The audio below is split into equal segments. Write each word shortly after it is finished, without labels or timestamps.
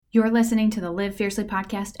You're listening to the Live Fiercely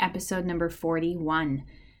podcast, episode number 41.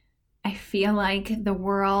 I feel like the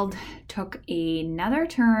world took another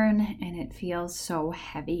turn and it feels so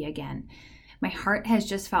heavy again. My heart has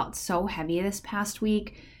just felt so heavy this past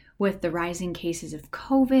week with the rising cases of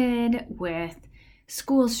COVID, with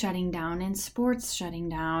schools shutting down and sports shutting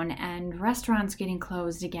down and restaurants getting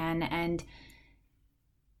closed again. And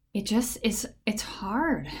it's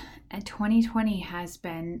hard. And 2020 has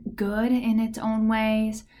been good in its own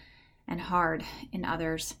ways and hard in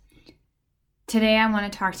others. Today, I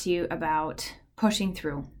want to talk to you about pushing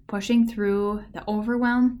through the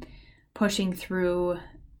overwhelm, pushing through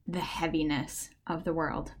the heaviness of the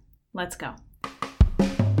world. Let's go.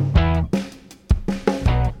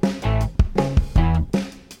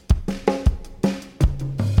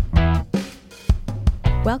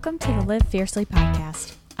 Welcome to the Live Fiercely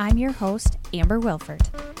podcast. I'm your host, Amber Wilford.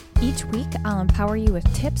 Each week, I'll empower you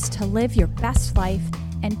with tips to live your best life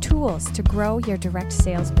and tools to grow your direct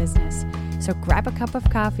sales business. So grab a cup of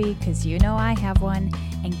coffee, because you know I have one,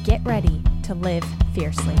 and get ready to live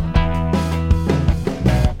fiercely.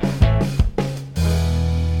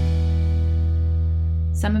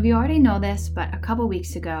 Some of you already know this, but a couple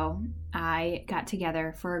weeks ago, I got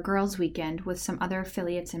together for a girls' weekend with some other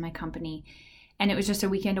affiliates in my company. And it was just a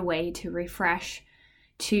weekend away to refresh,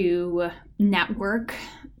 to network,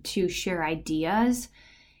 to share ideas.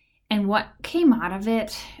 And what came out of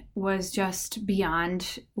it was just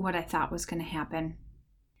beyond what I thought was going to happen.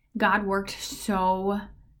 God worked so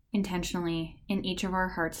intentionally in each of our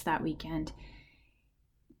hearts that weekend.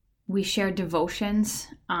 We shared devotions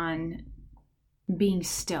on being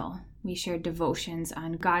still. We shared devotions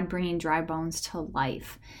on God bringing dry bones to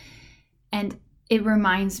life. And it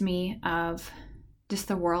reminds me of just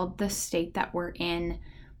the world, the state that we're in.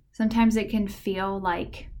 Sometimes it can feel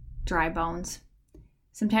like dry bones.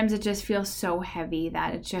 Sometimes it just feels so heavy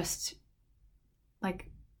that it just,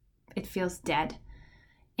 like, it feels dead.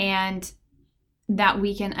 And that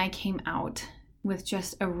weekend I came out with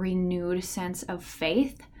just a renewed sense of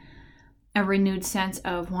faith, a renewed sense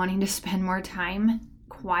of wanting to spend more time,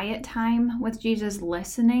 quiet time with Jesus,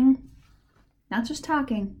 listening, not just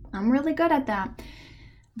talking. I'm really good at that.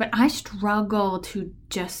 But I struggle to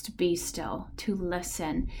just be still, to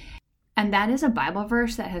listen. And that is a Bible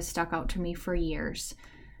verse that has stuck out to me for years.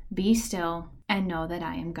 Be still and know that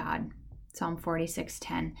I am God. Psalm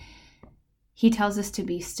 46:10. He tells us to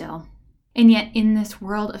be still. And yet in this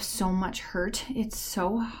world of so much hurt, it's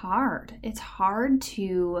so hard. It's hard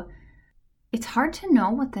to know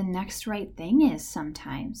what the next right thing is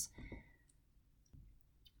sometimes.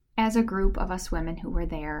 As a group of us women who were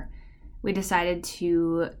there, we decided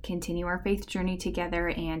to continue our faith journey together,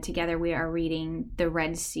 and together we are reading the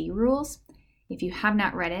Red Sea Rules. If you have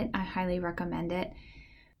not read it, I highly recommend it.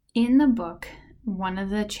 In the book, one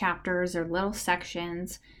of the chapters or little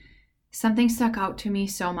sections, something stuck out to me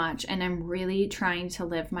so much, and I'm really trying to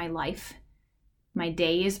live my life, my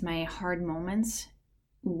days, my hard moments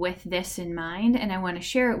with this in mind, and I want to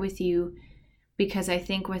share it with you because I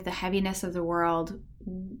think with the heaviness of the world,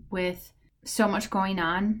 with so much going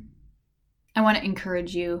on, I want to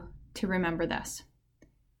encourage you to remember this.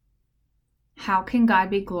 How can God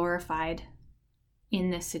be glorified in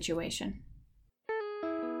this situation?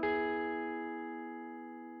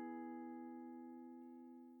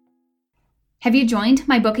 Have you joined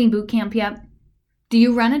my booking bootcamp yet? Do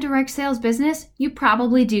you run a direct sales business? You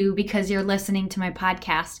probably do because you're listening to my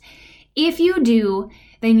podcast. If you do,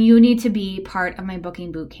 then you need to be part of my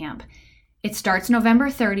booking bootcamp. It starts November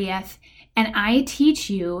 30th. And I teach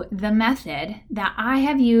you the method that I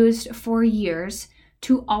have used for years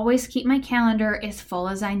to always keep my calendar as full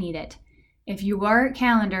as I need it. If your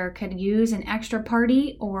calendar could use an extra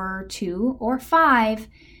party or 2 or 5,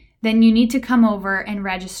 then you need to come over and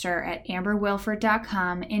register at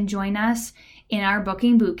amberwilford.com and join us in our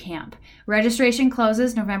booking bootcamp. Registration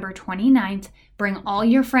closes November 29th. Bring all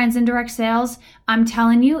your friends in direct sales. I'm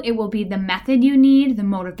telling you, it will be the method you need, the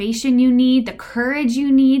motivation you need, the courage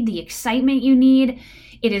you need, the excitement you need.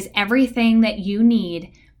 It is everything that you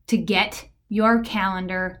need to get your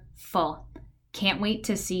calendar full. Can't wait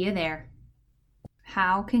to see you there.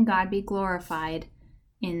 How can God be glorified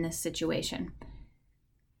in this situation?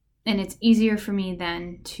 And it's easier for me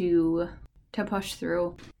then to push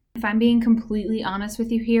through. If I'm being completely honest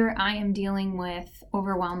with you here, I am dealing with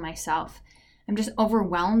overwhelm myself. I'm just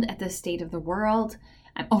overwhelmed at the state of the world.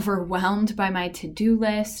 I'm overwhelmed by my to-do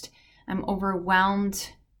list. I'm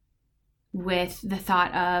overwhelmed with the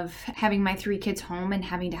thought of having my 3 kids home and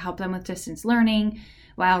having to help them with distance learning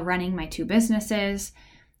while running my 2 businesses.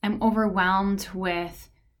 I'm overwhelmed with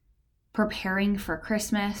preparing for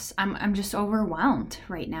Christmas. I'm just overwhelmed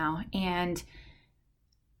right now. And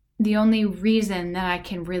the only reason that I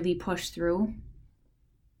can really push through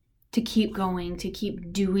to keep going, to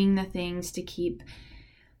keep doing the things, to keep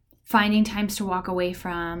finding times to walk away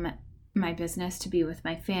from my business, to be with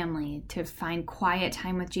my family, to find quiet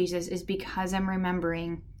time with Jesus is because I'm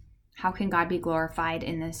remembering, how can God be glorified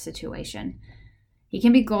in this situation? He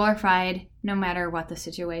can be glorified no matter what the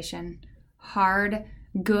situation. Hard,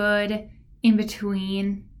 good, in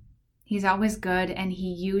between. He's always good, and he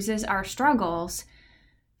uses our struggles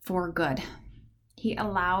for good. He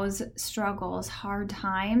allows struggles, hard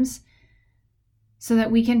times, so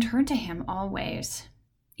that we can turn to him always,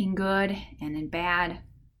 in good and in bad.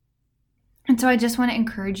 And so I just want to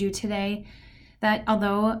encourage you today that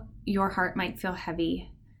although your heart might feel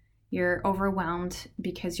heavy, you're overwhelmed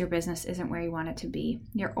because your business isn't where you want it to be.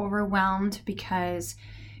 You're overwhelmed because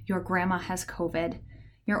your grandma has COVID.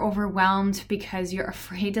 You're overwhelmed because you're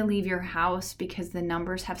afraid to leave your house because the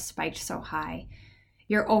numbers have spiked so high.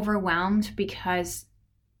 You're overwhelmed because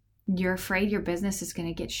you're afraid your business is going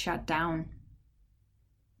to get shut down.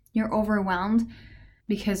 You're overwhelmed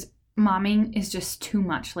because momming is just too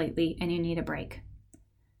much lately and you need a break.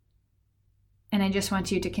 And I just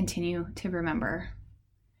want you to continue to remember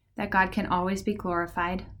that God can always be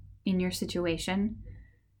glorified in your situation.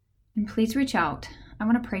 And please reach out. I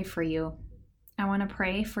want to pray for you. I want to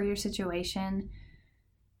pray for your situation.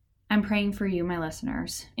 I'm praying for you, my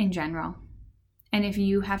listeners, in general. And if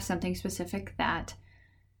you have something specific that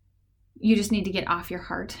you just need to get off your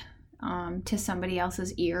heart to somebody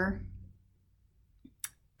else's ear,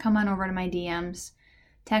 come on over to my DMs,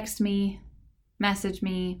 text me, message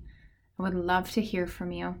me. I would love to hear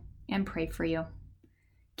from you and pray for you.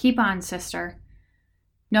 Keep on, sister.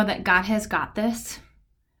 Know that God has got this.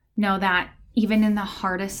 Know that even in the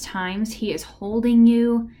hardest times, he is holding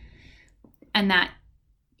you, and that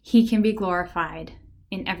he can be glorified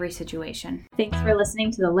in every situation. Thanks for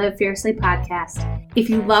listening to the Live Fiercely podcast. If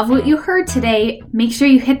you love what you heard today, make sure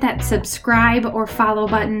you hit that subscribe or follow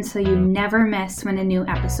button so you never miss when a new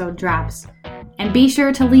episode drops. And be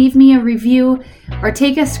sure to leave me a review or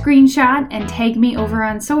take a screenshot and tag me over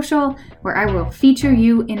on social, where I will feature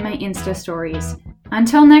you in my Insta stories.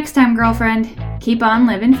 Until next time, girlfriend, keep on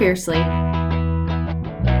living fiercely.